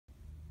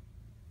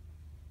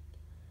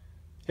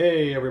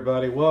Hey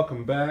everybody,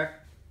 welcome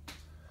back.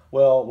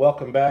 Well,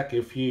 welcome back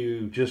if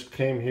you just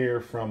came here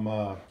from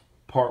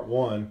part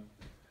one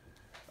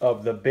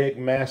of the big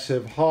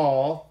massive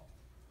haul.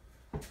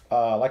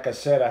 Like I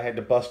said, I had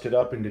to bust it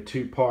up into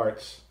two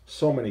parts.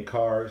 So many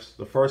cars.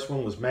 The first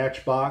one was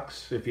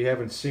Matchbox. If you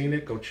haven't seen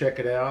it, go check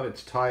it out.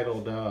 It's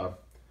titled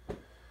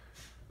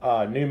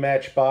New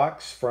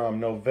Matchbox from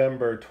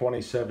November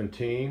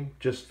 2017.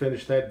 Just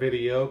finished that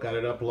video, got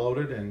it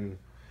uploaded, and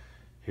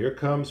here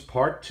comes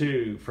part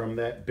two from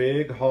that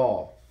big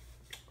haul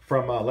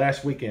from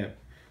last weekend.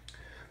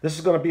 This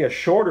is going to be a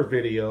shorter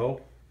video,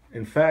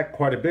 in fact,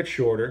 quite a bit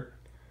shorter,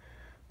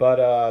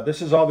 but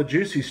this is all the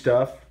juicy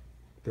stuff,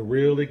 the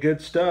really good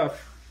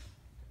stuff.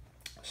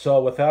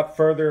 So without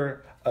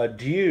further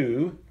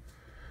ado,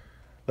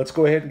 let's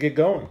go ahead and get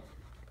going.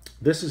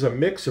 This is a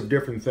mix of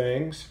different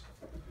things.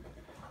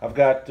 I've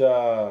got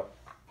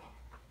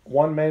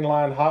one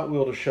mainline Hot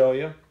Wheel to show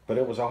you, but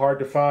it was a hard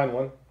to find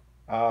one.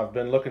 I've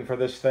been looking for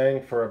this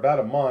thing for about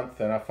a month,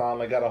 and I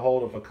finally got a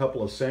hold of a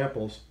couple of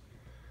samples.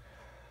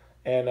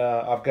 And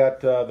I've got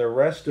the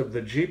rest of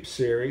the Jeep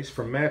series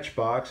from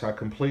Matchbox. I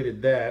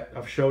completed that.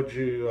 I've shown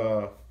you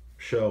a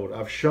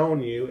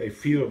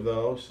few of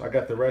those. I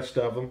got the rest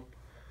of them.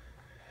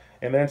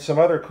 And then some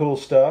other cool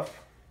stuff.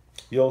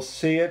 You'll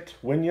see it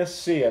when you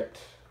see it.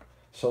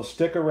 So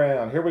stick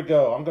around. Here we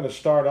go. I'm going to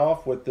start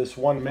off with this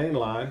one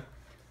mainline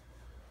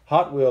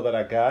Hot Wheel that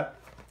I got.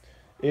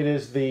 It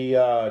is the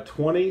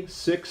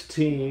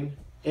 2016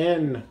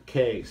 N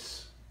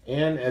case.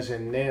 N as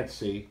in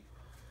Nancy.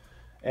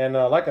 And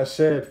like I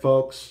said,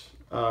 folks,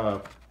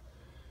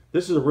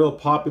 this is a real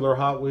popular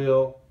Hot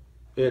Wheel.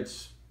 It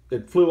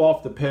flew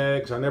off the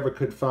pegs. I never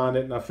could find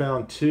it, and I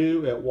found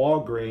two at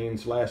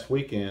Walgreens last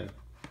weekend.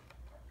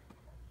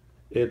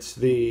 It's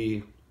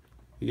the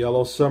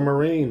Yellow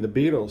Submarine, the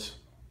Beatles.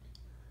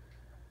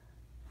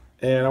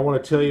 And I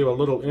want to tell you a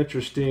little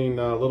interesting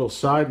little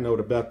side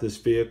note about this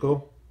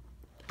vehicle.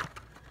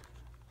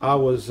 I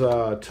was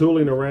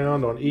tooling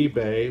around on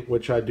eBay,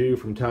 which I do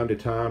from time to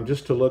time,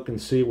 just to look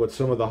and see what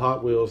some of the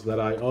Hot Wheels that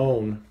I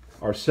own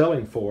are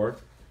selling for.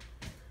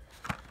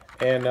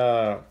 And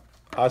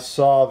I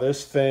saw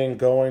this thing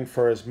going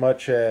for as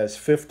much as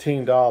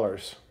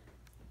 $15.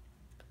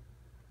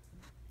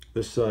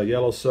 This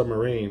Yellow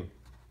Submarine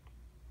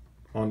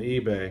on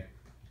eBay.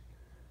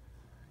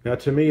 Now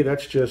to me,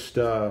 that's just,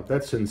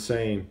 that's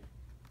insane.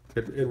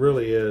 It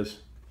really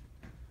is.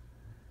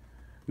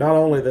 Not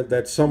only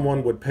that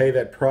someone would pay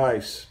that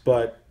price,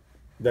 but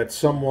that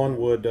someone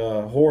would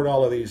hoard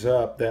all of these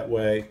up that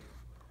way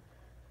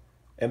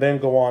and then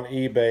go on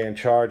eBay and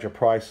charge a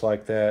price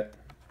like that.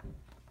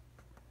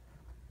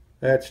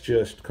 That's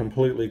just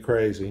completely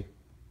crazy.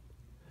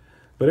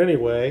 But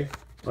anyway,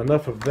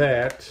 enough of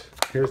that.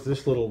 Here's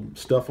this little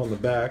stuff on the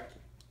back.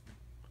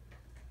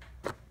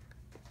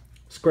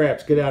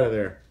 Scraps, get out of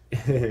there.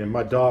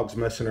 My dog's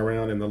messing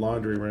around in the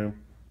laundry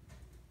room.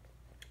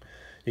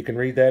 You can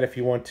read that if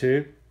you want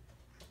to.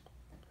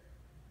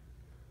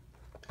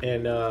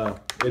 And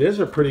it is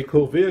a pretty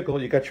cool vehicle.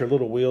 You got your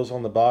little wheels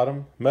on the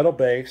bottom. Metal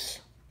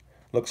base.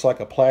 Looks like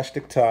a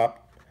plastic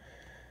top.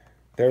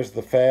 There's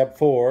the Fab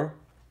 4.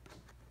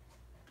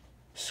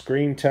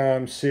 Screen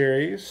Time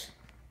series.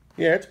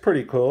 Yeah, it's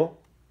pretty cool.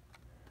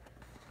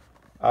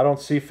 I don't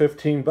see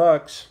 15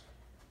 bucks.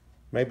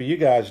 Maybe you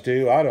guys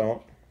do. I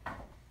don't.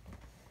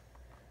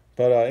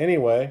 But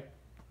anyway,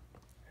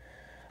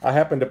 I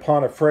happened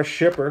upon a fresh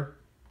shipper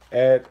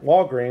at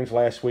Walgreens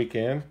last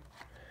weekend.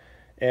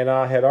 And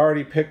I had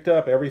already picked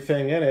up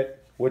everything in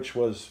it, which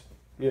was,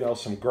 you know,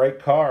 some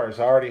great cars.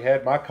 I already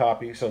had my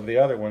copies of the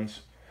other ones,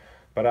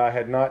 but I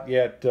had not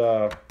yet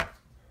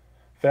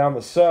found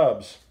the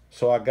subs,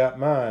 so I got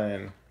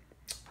mine.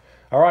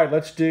 All right,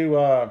 let's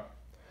do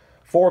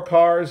 4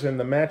 cars in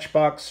the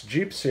Matchbox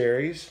Jeep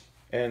series,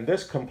 and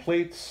this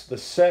completes the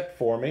set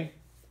for me.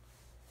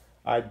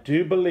 I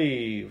do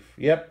believe,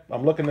 yep,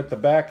 I'm looking at the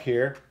back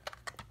here.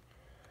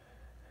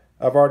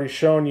 I've already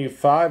shown you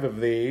 5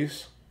 of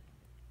these.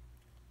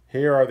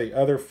 Here are the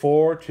other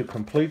 4 to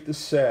complete the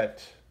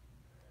set.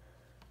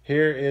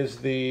 Here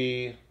is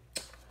the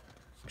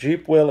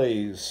Jeep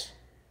Willys.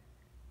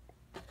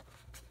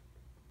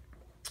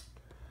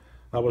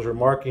 I was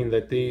remarking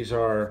that these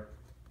are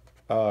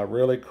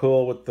really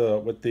cool with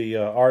the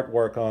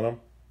artwork on them.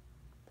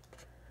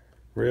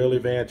 Really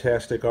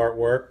fantastic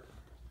artwork.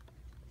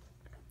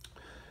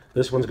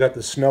 This one's got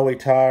the snowy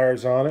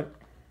tires on it.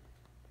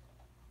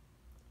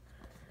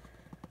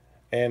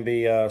 And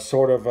the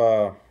sort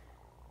of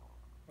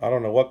I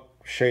don't know what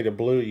shade of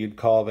blue you'd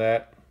call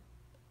that.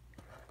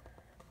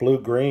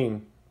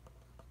 Blue-green.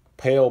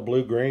 Pale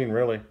blue-green,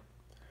 really.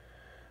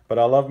 But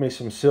I love me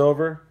some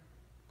silver.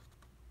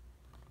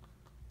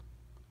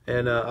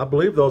 And I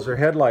believe those are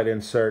headlight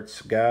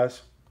inserts,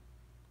 guys.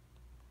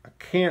 I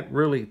can't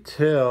really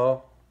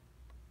tell.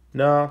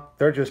 No,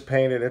 they're just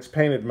painted. It's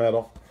painted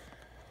metal.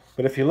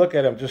 But if you look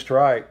at them just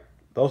right,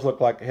 those look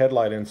like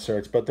headlight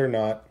inserts, but they're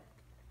not.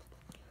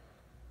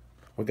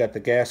 We got the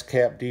gas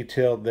cap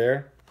detailed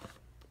there.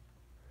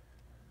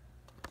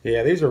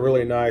 Yeah, these are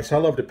really nice. I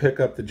love to pick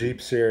up the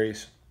Jeep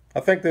series. I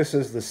think this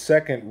is the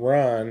second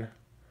run,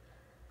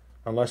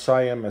 unless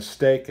I am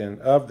mistaken,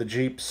 of the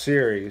Jeep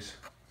series.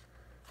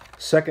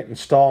 Second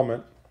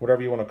installment,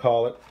 whatever you want to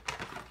call it.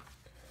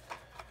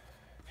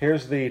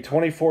 Here's the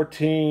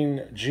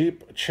 2014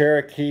 Jeep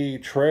Cherokee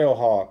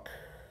Trailhawk.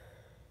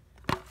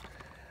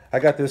 I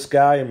got this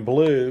guy in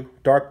blue,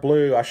 dark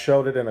blue. I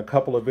showed it in a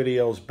couple of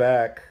videos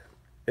back.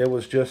 It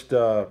was just,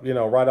 you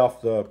know, right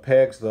off the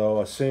pegs though,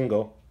 a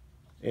single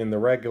in the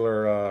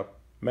regular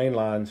main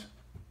lines.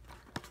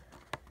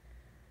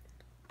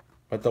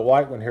 But the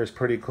white one here is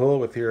pretty cool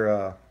with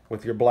your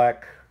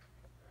black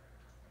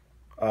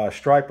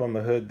stripe on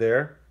the hood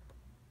there.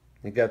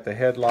 You got the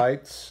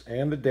headlights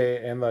and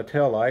the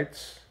tail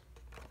lights.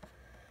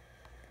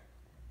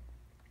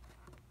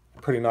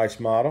 Pretty nice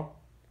model.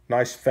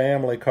 Nice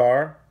family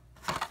car.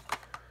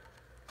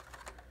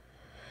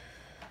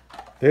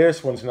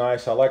 This one's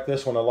nice. I like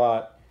this one a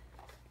lot.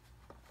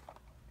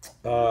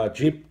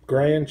 Jeep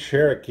Grand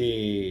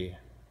Cherokee.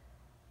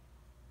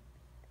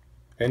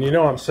 And you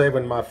know I'm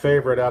saving my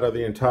favorite out of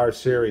the entire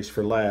series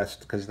for last,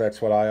 because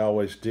that's what I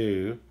always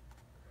do.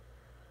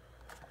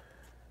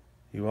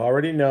 You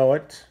already know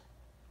it.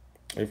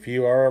 If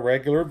you are a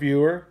regular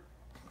viewer,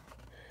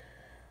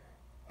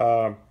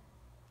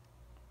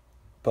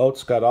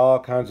 boat's got all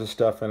kinds of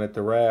stuff in it,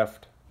 the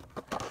raft.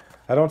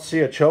 I don't see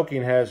a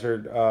choking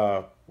hazard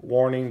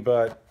warning,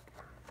 but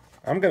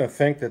I'm going to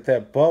think that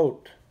that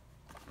boat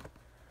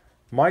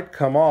might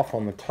come off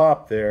on the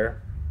top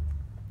there.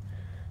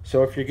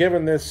 So if you're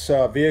giving this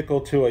vehicle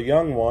to a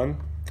young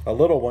one, a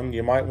little one,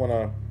 you might want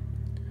to,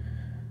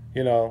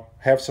 you know,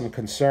 have some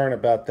concern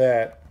about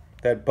that.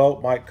 That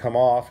boat might come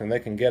off and they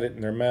can get it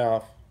in their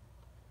mouth.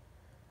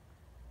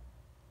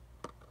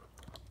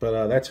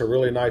 But that's a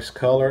really nice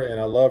color, and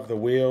I love the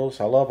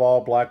wheels. I love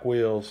all black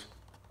wheels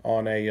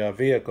on a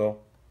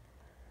vehicle.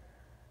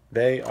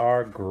 They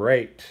are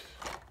great.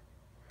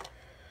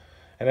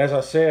 And as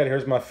I said,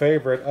 here's my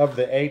favorite of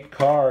the 8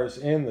 cars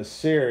in the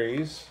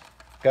series.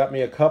 Got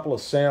me a couple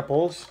of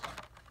samples.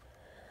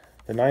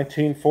 The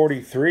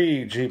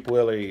 1943 Jeep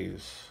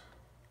Willys.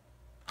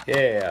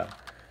 Yeah.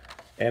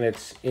 And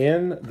it's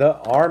in the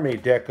Army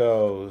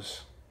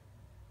decos.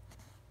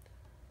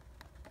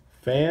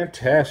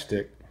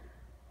 Fantastic.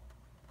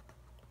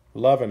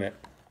 Loving it.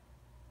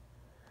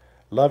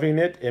 Loving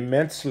it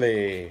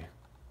immensely.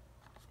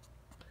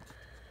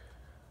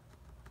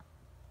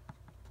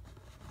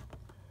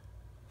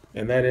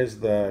 And that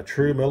is the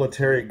true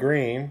military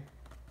green.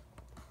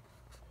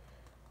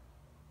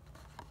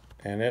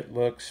 And it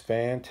looks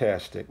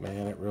fantastic,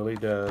 man. It really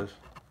does.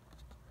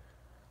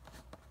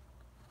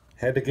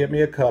 Had to get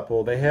me a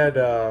couple. They had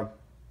 5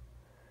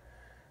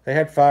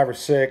 or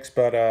 6,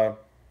 but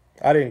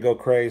I didn't go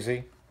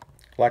crazy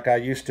like I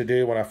used to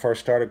do when I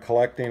first started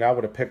collecting. I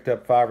would have picked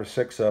up 5 or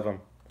 6 of them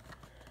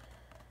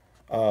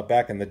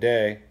back in the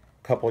day,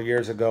 a couple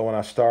years ago when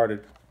I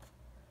started.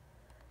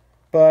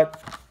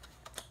 But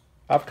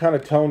I've kind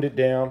of toned it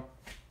down.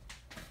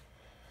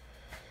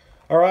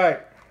 All right,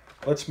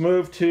 let's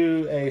move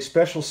to a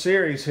special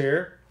series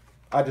here.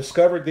 I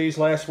discovered these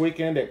last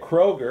weekend at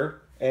Kroger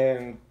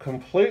and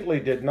completely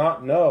did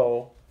not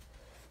know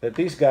that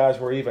these guys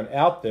were even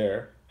out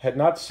there. Had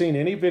not seen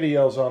any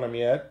videos on them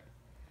yet.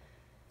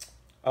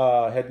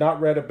 Had not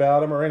read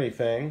about them or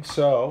anything.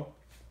 So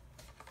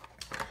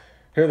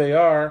here they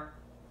are.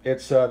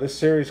 It's this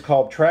series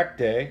called Track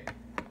Day.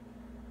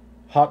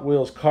 Hot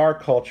Wheels car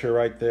culture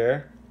right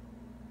there.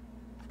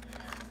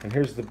 And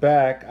here's the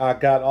back. I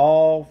got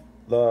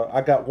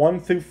 1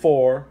 through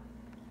 4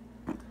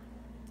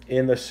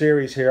 in the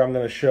series here I'm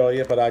going to show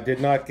you, but I did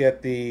not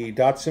get the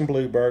Datsun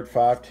Bluebird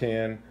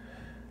 510.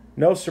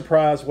 No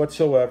surprise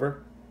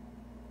whatsoever.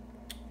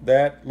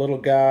 That little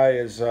guy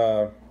is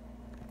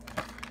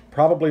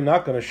probably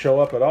not going to show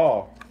up at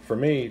all for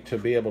me to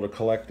be able to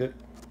collect it.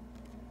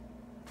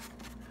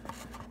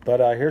 But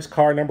here's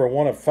car number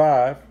 1 of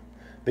 5.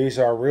 These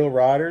are real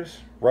riders,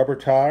 rubber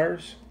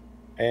tires,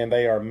 and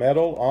they are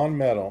metal on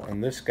metal.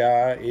 And this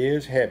guy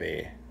is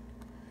heavy.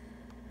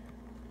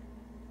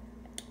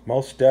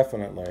 Most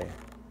definitely.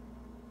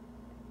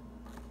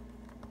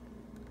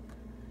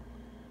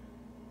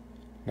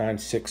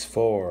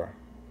 964.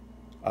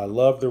 I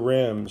love the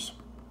rims.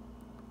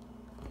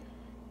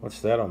 What's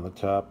that on the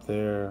top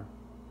there?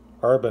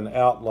 Urban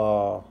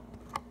Outlaw.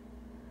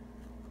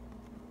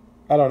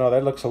 I don't know,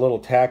 that looks a little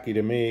tacky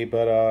to me,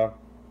 but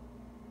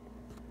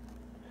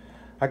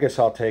I guess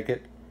I'll take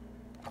it.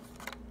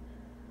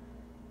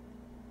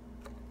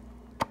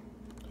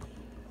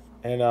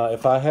 And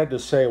if I had to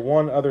say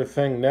one other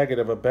thing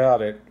negative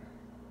about it,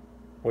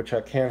 which I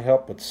can't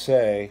help but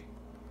say,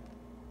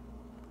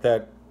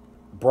 that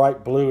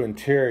bright blue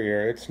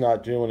interior, it's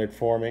not doing it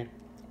for me.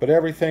 But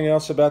everything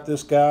else about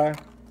this guy,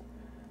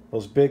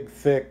 those big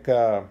thick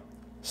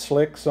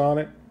slicks on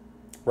it,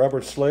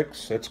 rubber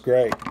slicks, it's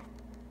great.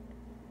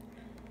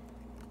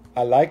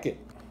 I like it.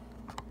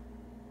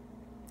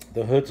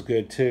 The hood's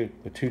good too,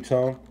 the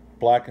two-tone,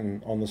 black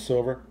and on the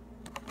silver.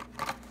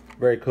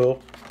 Very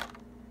cool.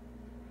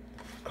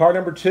 Car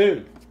number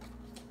 2.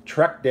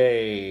 Truck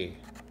Day.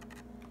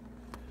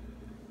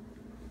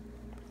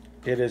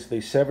 It is the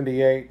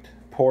 78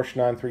 Porsche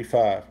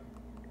 935.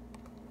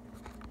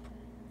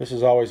 This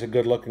is always a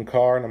good looking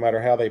car, no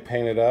matter how they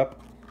paint it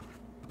up.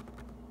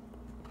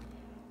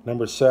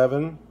 Number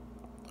 7,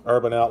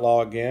 Urban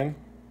Outlaw again.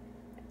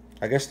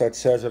 I guess that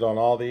says it on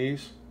all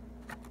these.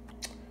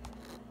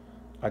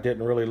 I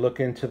didn't really look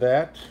into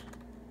that.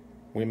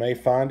 We may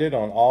find it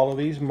on all of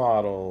these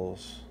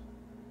models.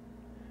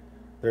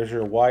 There's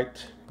your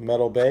white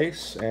metal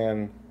base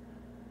and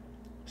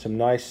some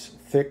nice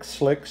thick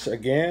slicks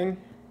again.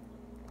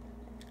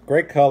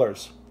 Great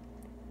colors.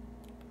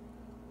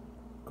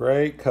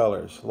 Great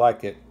colors.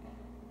 Like it.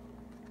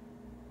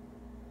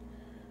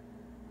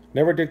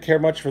 Never did care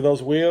much for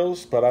those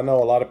wheels, but I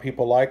know a lot of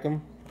people like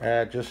them.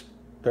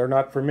 They're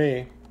not for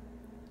me.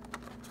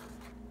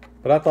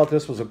 But I thought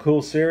this was a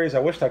cool series. I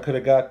wished I could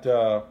have got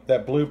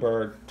that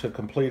Bluebird to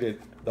complete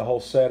it, the whole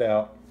set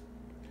out.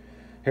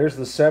 Here's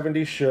the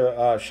 70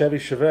 Chevy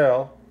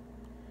Chevelle.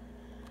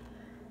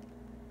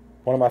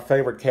 One of my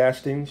favorite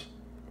castings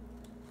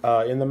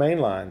in the main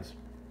lines.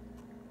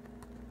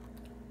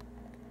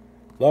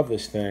 Love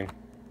this thing.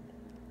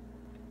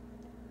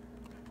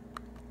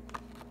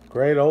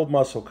 Great old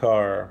muscle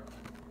car.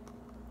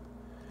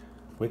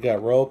 We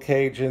got roll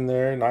cage in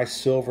there. Nice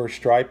silver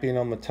striping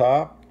on the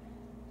top.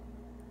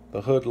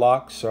 The hood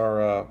locks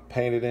are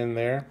painted in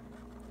there.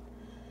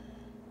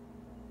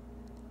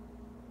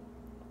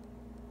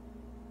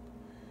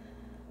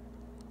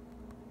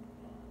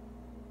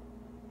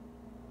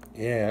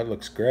 Yeah, it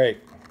looks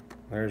great.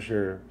 There's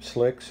your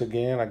slicks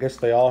again. I guess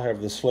they all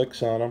have the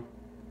slicks on them.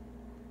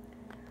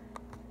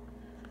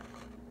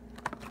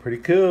 Pretty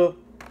cool.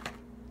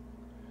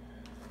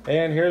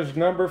 And here's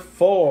number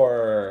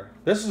 4.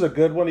 This is a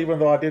good one, even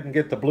though I didn't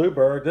get the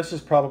Bluebird. This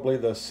is probably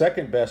the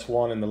second best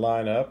one in the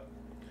lineup.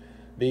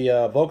 The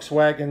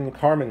Volkswagen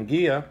Carmen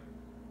Ghia.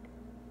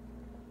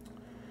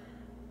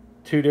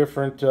 2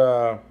 different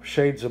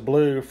shades of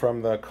blue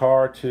from the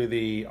car to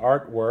the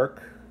artwork.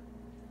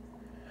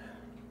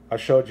 I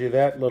showed you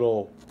that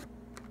little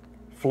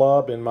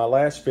flub in my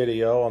last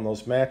video on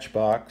those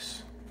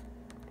Matchbox.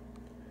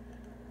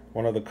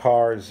 One of the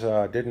cars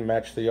didn't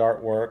match the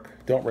artwork.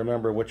 Don't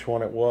remember which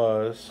one it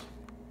was.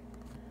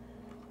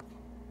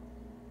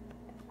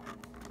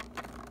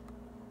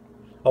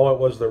 Oh, it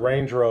was the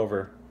Range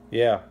Rover.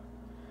 Yeah.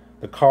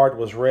 The card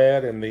was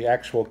red and the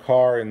actual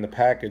car in the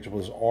package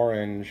was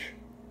orange.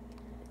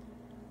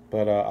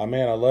 But,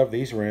 man, I love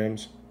these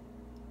rims.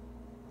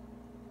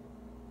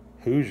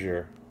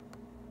 Hoosier.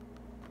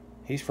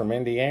 He's from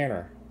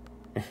Indiana.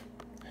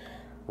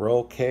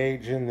 Roll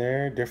cage in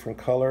there, different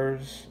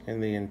colors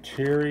in the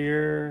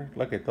interior.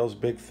 Look at those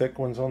big thick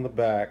ones on the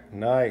back.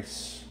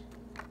 Nice.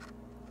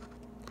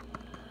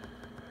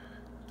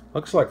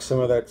 Looks like some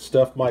of that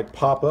stuff might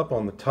pop up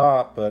on the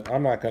top, but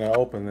I'm not going to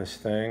open this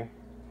thing.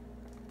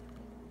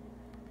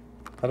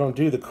 I don't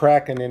do the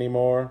cracking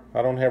anymore.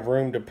 I don't have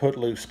room to put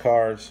loose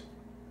cars.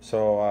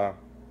 So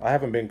I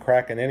haven't been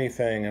cracking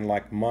anything in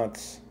like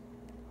months.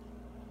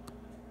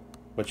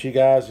 But you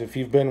guys, if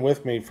you've been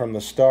with me from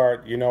the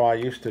start, you know I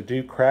used to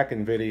do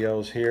cracking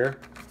videos here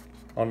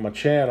on my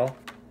channel.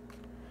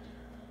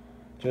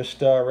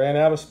 Just ran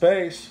out of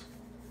space.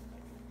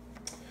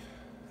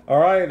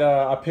 Alright,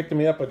 I picked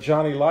me up a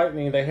Johnny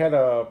Lightning. They had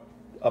a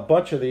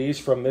bunch of these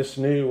from this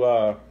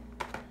new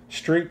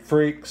Street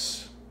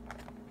Freaks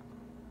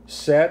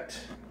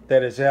set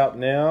that is out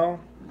now.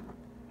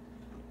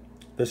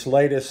 This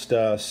latest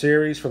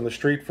series from the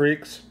Street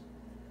Freaks.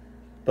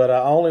 But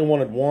I only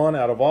wanted one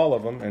out of all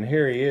of them, and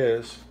here he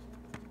is.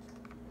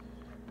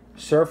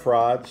 Surf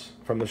rods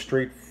from the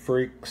Street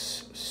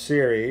Freaks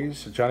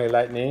series, Johnny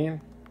Lightning.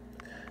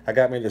 I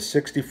got me the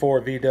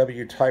 64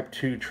 VW Type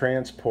 2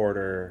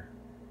 transporter.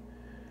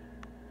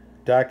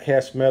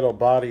 Die-cast metal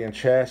body and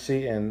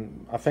chassis,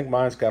 and I think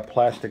mine's got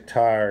plastic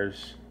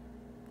tires.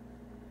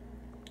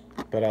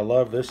 But I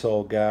love this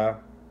old guy.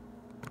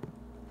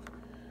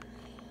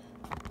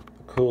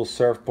 Cool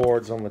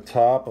surfboards on the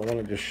top. I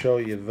wanted to show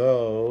you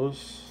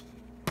those.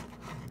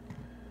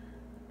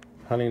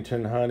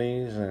 Huntington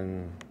Honeys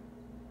and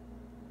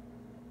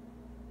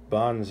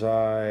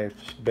Bonsai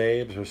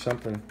Babes or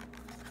something.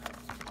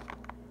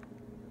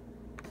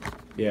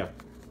 Yeah.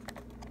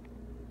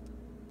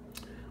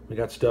 We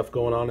got stuff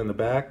going on in the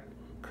back.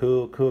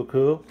 Cool, cool,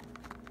 cool.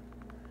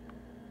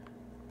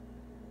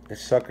 This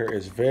sucker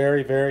is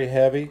very, very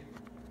heavy.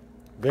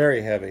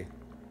 Very heavy.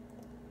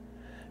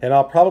 And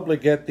I'll probably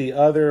get the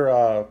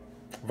other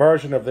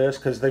version of this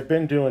because they've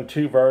been doing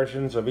 2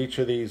 versions of each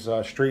of these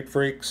Street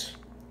Freaks.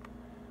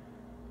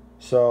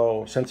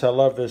 So since I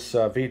love this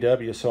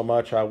VW so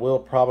much, I will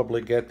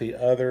probably get the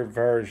other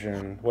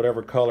version,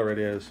 whatever color it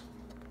is.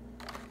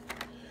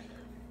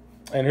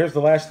 And here's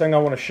the last thing I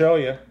want to show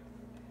you.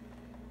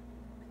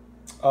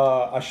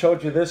 I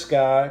showed you this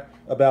guy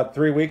about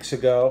 3 weeks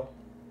ago.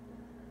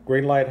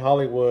 Greenlight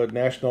Hollywood,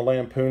 National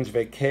Lampoon's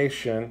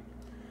Vacation.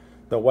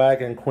 The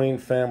Wagon Queen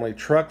family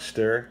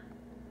truckster.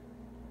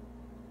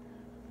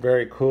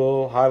 Very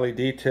cool, highly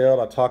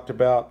detailed. I talked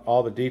about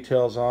all the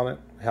details on it,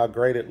 how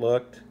great it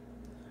looked.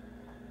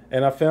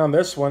 And I found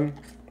this one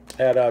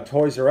at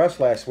Toys R Us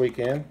last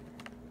weekend.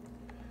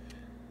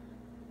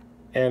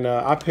 And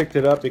I picked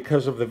it up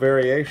because of the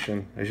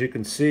variation. As you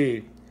can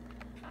see,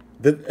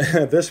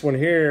 this one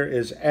here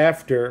is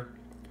after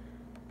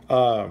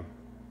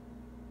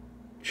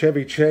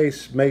Chevy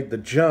Chase made the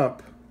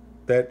jump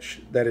that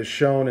is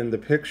shown in the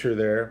picture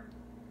there.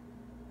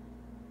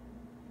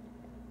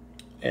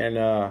 And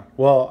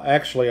well,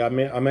 actually, I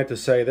meant to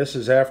say this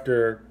is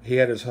after he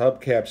had his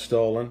hubcap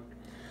stolen,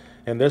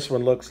 and this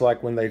one looks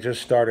like when they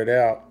just started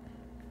out.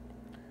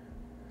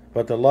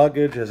 But the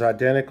luggage is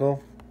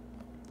identical.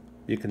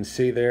 You can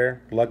see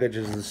there, luggage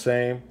is the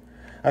same.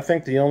 I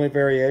think the only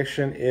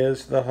variation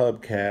is the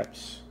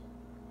hubcaps.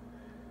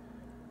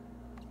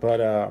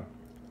 But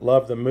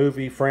love the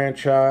movie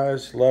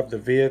franchise, love the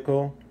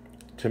vehicle.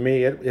 To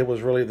me, it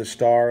was really the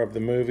star of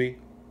the movie,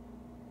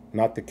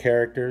 not the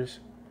characters.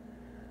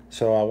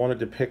 So I wanted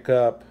to pick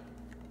up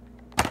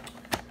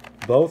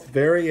both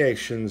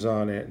variations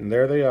on it, and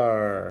there they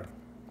are.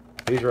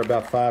 These are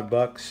about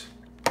 $5.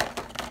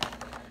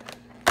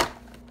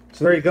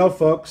 So there you go,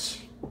 folks.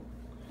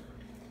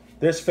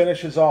 This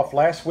finishes off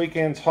last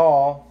weekend's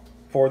haul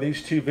for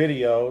these two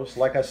videos.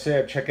 Like I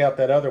said, check out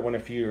that other one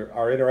if you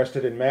are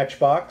interested in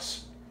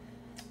Matchbox.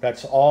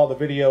 That's all the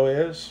video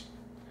is.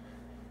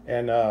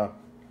 And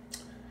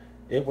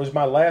it was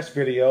my last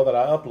video that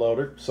I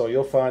uploaded, so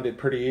you'll find it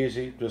pretty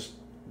easy. Just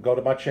go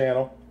to my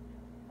channel.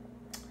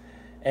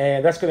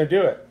 And that's going to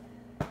do it.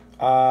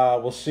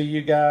 We'll see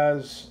you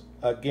guys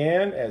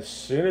again as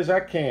soon as I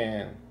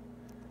can.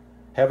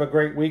 Have a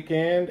great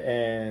weekend,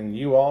 and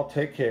you all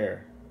take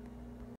care.